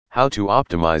How to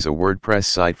optimize a WordPress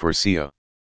site for SEO.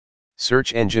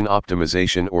 Search engine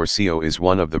optimization or SEO is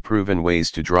one of the proven ways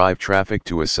to drive traffic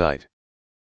to a site.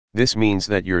 This means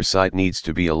that your site needs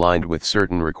to be aligned with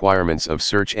certain requirements of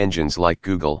search engines like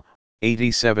Google,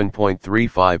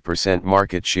 87.35%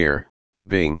 market share,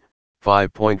 Bing,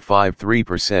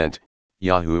 5.53%,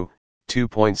 Yahoo,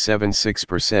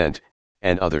 2.76%,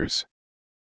 and others.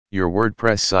 Your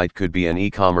WordPress site could be an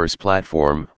e-commerce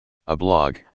platform, a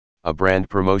blog, a brand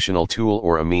promotional tool,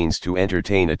 or a means to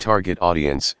entertain a target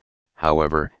audience.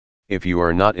 However, if you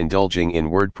are not indulging in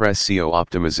WordPress SEO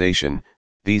optimization,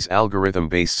 these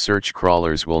algorithm-based search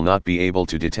crawlers will not be able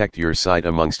to detect your site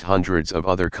amongst hundreds of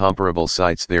other comparable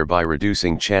sites, thereby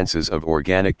reducing chances of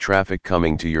organic traffic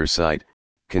coming to your site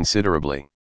considerably.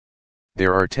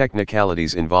 There are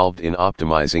technicalities involved in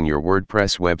optimizing your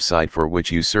WordPress website for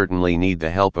which you certainly need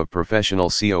the help of professional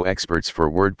SEO experts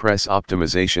for WordPress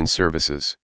optimization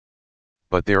services.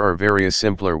 But there are various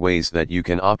simpler ways that you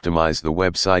can optimize the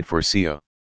website for SEO.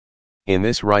 In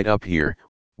this write-up here,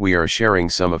 we are sharing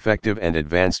some effective and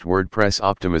advanced WordPress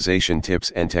optimization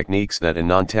tips and techniques that a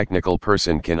non-technical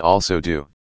person can also do.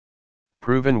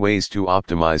 Proven ways to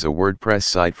optimize a WordPress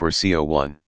site for SEO.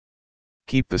 1.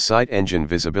 Keep the site engine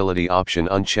visibility option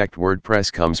unchecked. WordPress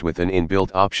comes with an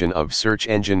inbuilt option of search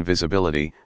engine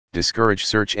visibility. Discourage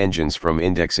search engines from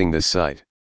indexing the site.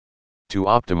 To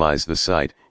optimize the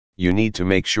site, you need to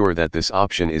make sure that this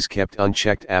option is kept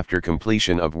unchecked after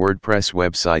completion of WordPress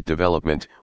website development.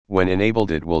 When enabled,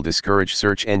 it will discourage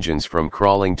search engines from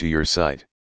crawling to your site.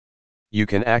 You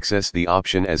can access the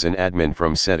option as an admin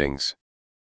from Settings.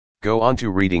 Go on to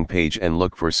Reading page and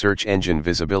look for search engine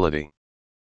visibility.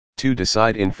 To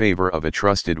decide in favor of a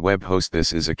trusted web host.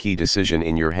 This is a key decision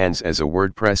in your hands as a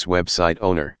WordPress website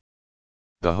owner.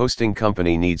 The hosting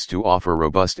company needs to offer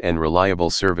robust and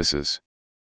reliable services.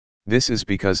 This is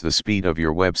because the speed of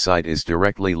your website is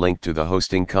directly linked to the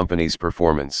hosting company's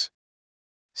performance.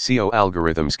 SEO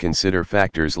algorithms consider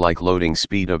factors like loading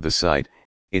speed of the site.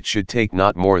 It should take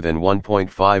not more than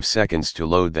 1.5 seconds to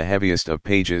load the heaviest of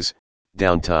pages,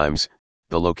 downtimes,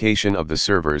 the location of the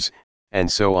servers, and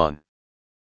so on.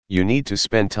 You need to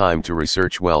spend time to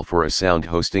research well for a sound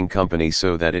hosting company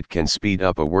so that it can speed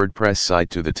up a WordPress site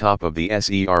to the top of the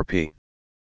SERP.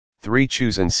 3.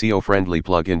 Choose an SEO-friendly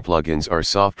plugin. Plugins are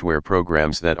software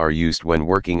programs that are used when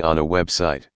working on a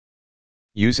website.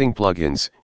 Using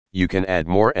plugins, you can add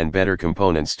more and better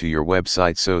components to your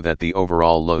website so that the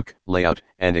overall look, layout,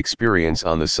 and experience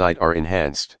on the site are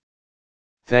enhanced.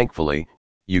 Thankfully,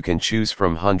 you can choose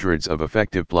from hundreds of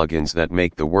effective plugins that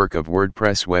make the work of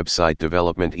WordPress website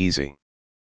development easy.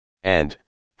 And,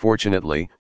 fortunately,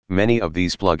 many of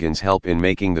these plugins help in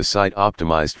making the site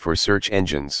optimized for search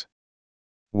engines.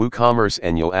 WooCommerce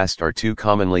and Yoast are two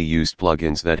commonly used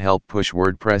plugins that help push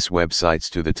WordPress websites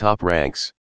to the top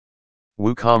ranks.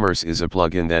 WooCommerce is a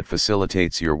plugin that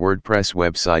facilitates your WordPress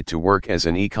website to work as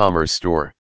an e-commerce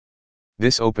store.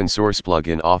 This open-source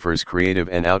plugin offers creative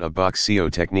and out-of-box SEO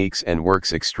techniques and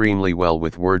works extremely well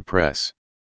with WordPress.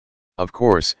 Of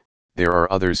course, there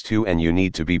are others too, and you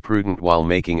need to be prudent while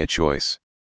making a choice.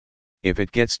 If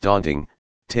it gets daunting,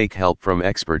 take help from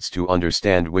experts to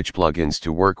understand which plugins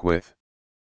to work with.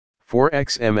 4.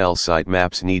 XML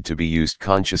sitemaps need to be used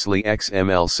consciously.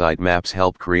 XML sitemaps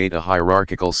help create a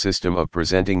hierarchical system of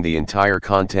presenting the entire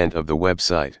content of the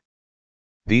website.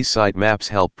 These sitemaps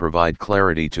help provide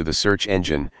clarity to the search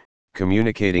engine,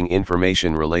 communicating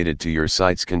information related to your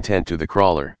site's content to the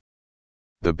crawler.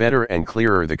 The better and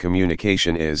clearer the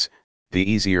communication is, the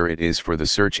easier it is for the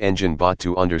search engine bot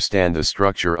to understand the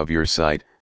structure of your site.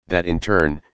 That in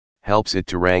turn helps it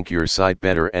to rank your site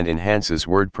better and enhances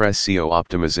WordPress SEO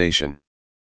optimization.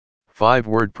 5.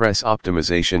 WordPress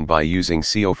optimization by using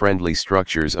SEO-friendly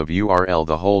structures of URL.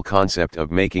 The whole concept of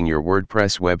making your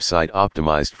WordPress website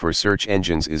optimized for search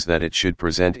engines is that it should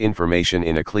present information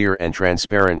in a clear and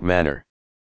transparent manner.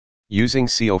 Using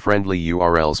SEO-friendly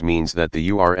URLs means that the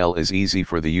URL is easy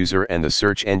for the user and the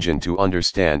search engine to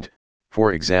understand.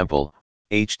 For example,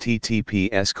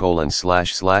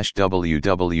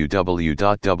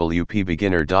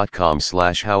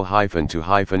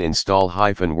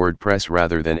 https://www.wpbeginner.com/how-to-install-WordPress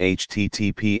rather than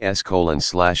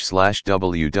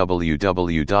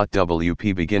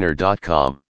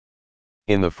https://www.wpbeginner.com.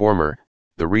 In the former,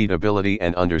 the readability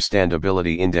and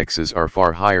understandability indexes are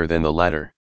far higher than the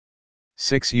latter.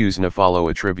 6. Use nofollow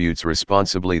attributes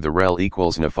responsibly. The rel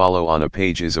equals nofollow on a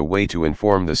page is a way to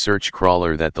inform the search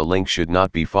crawler that the link should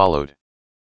not be followed.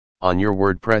 On your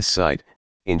WordPress site,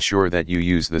 ensure that you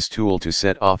use this tool to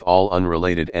set off all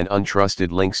unrelated and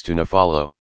untrusted links to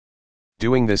nofollow.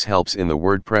 Doing this helps in the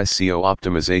WordPress SEO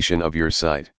optimization of your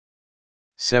site.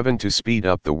 7. To speed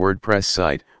up the WordPress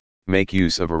site, make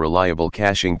use of a reliable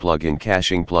caching plugin.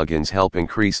 Caching plugins help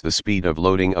increase the speed of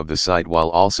loading of the site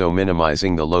while also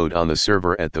minimizing the load on the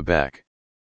server at the back.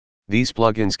 These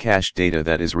plugins cache data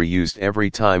that is reused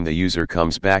every time the user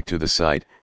comes back to the site,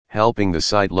 helping the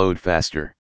site load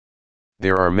faster.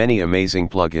 There are many amazing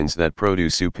plugins that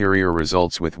produce superior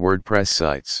results with WordPress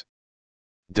sites.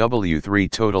 W3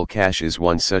 Total Cache is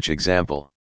one such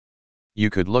example.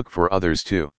 You could look for others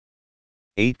too.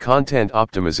 8. Content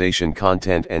optimization.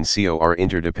 Content and SEO are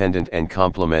interdependent and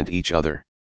complement each other.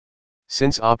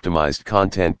 Since optimized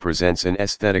content presents an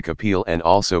aesthetic appeal and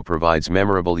also provides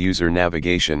memorable user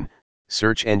navigation,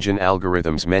 search engine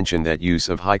algorithms mention that use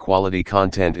of high-quality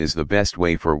content is the best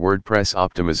way for WordPress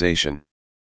optimization.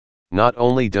 Not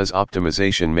only does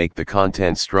optimization make the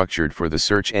content structured for the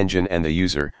search engine and the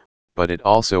user, but it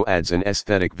also adds an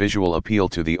aesthetic visual appeal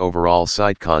to the overall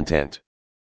site content.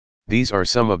 These are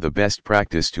some of the best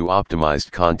practice to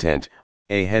optimized content.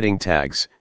 A. Heading tags.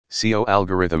 SEO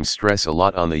algorithms stress a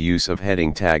lot on the use of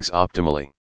heading tags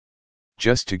optimally.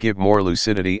 Just to give more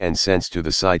lucidity and sense to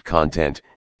the site content,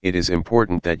 it is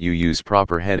important that you use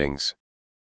proper headings.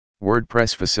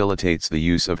 WordPress facilitates the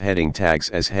use of heading tags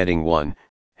as heading 1,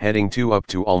 heading 2 up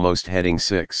to almost heading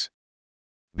 6.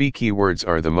 B. Keywords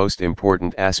are the most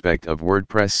important aspect of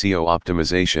WordPress SEO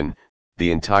optimization.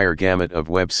 The entire gamut of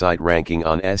website ranking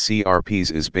on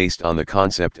SERPs is based on the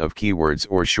concept of keywords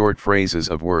or short phrases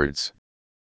of words.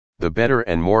 The better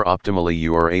and more optimally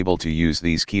you are able to use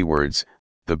these keywords,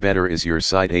 the better is your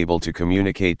site able to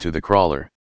communicate to the crawler.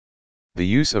 The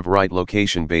use of right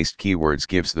location-based keywords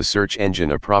gives the search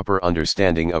engine a proper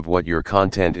understanding of what your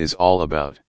content is all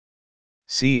about.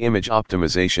 C. Image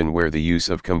optimization, where the use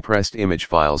of compressed image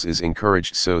files is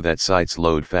encouraged so that sites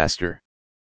load faster.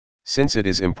 Since it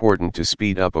is important to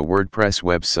speed up a WordPress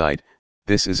website,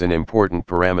 this is an important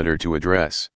parameter to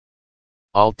address.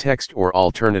 Alt text or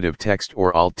alternative text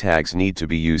or alt tags need to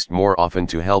be used more often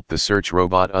to help the search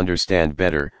robot understand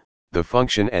better the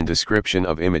function and description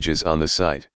of images on the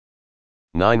site.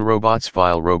 9. Robots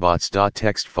file.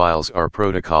 Robots.txt files are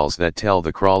protocols that tell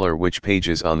the crawler which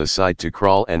pages on the site to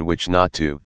crawl and which not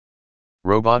to.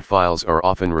 Robot files are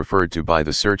often referred to by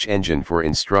the search engine for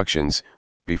instructions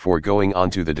before going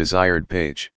onto the desired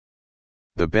page.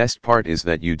 The best part is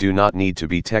that you do not need to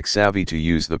be tech savvy to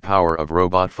use the power of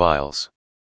robot files.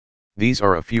 These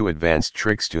are a few advanced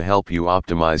tricks to help you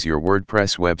optimize your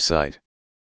WordPress website.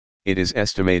 It is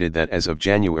estimated that as of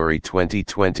January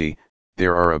 2020,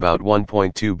 there are about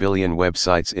 1.2 billion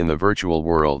websites in the virtual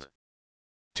world.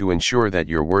 To ensure that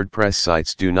your WordPress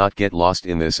sites do not get lost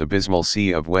in this abysmal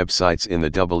sea of websites in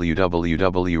the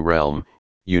www realm,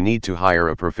 you need to hire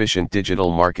a proficient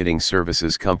digital marketing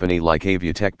services company like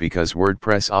Aviatech, because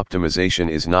WordPress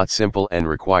optimization is not simple and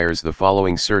requires the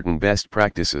following certain best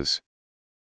practices.